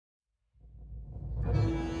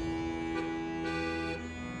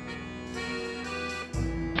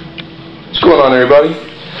going on, everybody?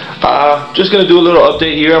 Just gonna do a little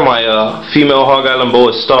update here on my female Hog Island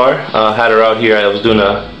boa star. Had her out here. I was doing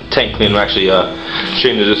a tank clean. Actually,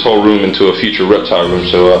 changing this whole room into a future reptile room.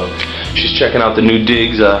 So she's checking out the new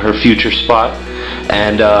digs, her future spot,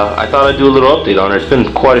 and I thought I'd do a little update on her. It's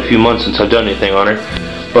been quite a few months since I've done anything on her,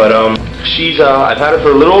 but she's I've had her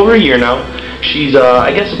for a little over a year now. She's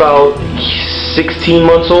I guess about 16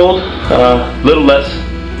 months old, little less.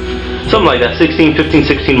 Something like that, 15,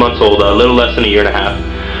 16 months old, a little less than a year and a half.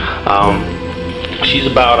 She's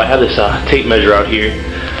about, I have this tape measure out here.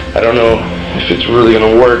 I don't know if it's really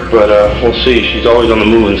going to work, but we'll see. She's always on the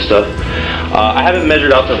move and stuff. I have it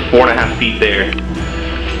measured out to 4.5 feet there.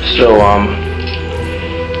 So,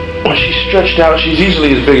 when she's stretched out, she's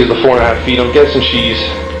easily as big as the 4.5 feet. I'm guessing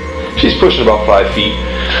she's pushing about 5 feet.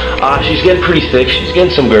 She's getting pretty thick. She's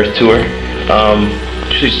getting some girth to her.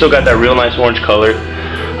 She's still got that real nice orange color.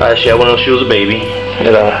 She had one when she was a baby.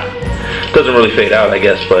 It doesn't really fade out, I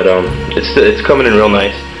guess, but it's coming in real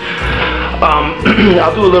nice.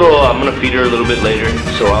 I'll do a little. I'm gonna feed her a little bit later,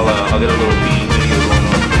 so I'll get a little feeding video going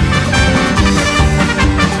on.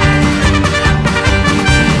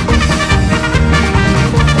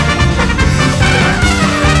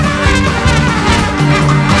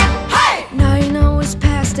 Hey! 9 hours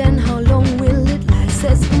passed, and how long will it last?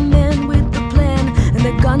 Says the man with the plan and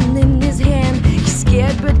the gun in his hand. He's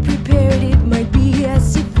scared but prepared. It might be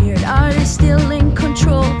as he feared. Are they still in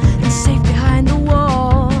control and safe behind the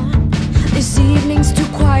wall? This evening's too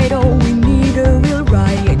quiet. Oh, we need a real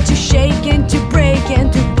riot to shake and to break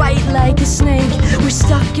and to bite like a snake. We're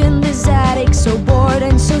stuck in this